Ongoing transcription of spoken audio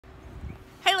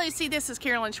Hey Lucy, this is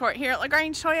Carolyn Short here at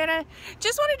LaGrange Toyota.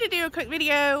 Just wanted to do a quick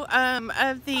video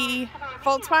of the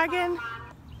Volkswagen.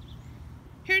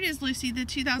 Here it is, Lucy, the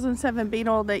 2007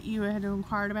 Beetle that you had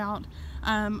inquired about.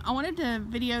 I wanted to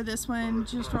video this one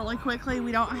just really quickly.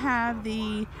 We don't have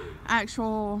the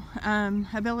actual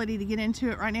ability to get into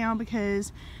it right now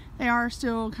because they are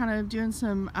still kind of doing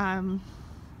some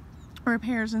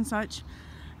repairs and such,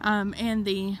 and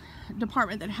the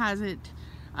department that has it,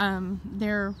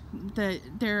 they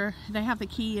have the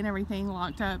key and everything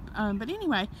locked up. But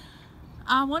anyway,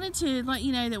 I wanted to let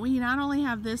you know that we not only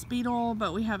have this Beetle,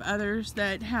 but we have others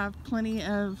that have plenty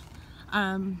of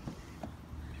eye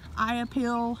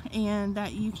appeal and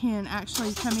that you can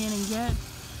actually come in and get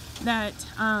that,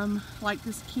 like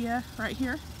this Kia right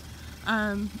here,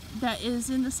 that is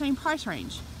in the same price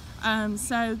range.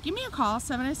 So give me a call,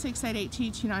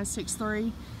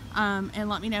 706-882-2963, and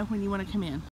let me know when you want to come in.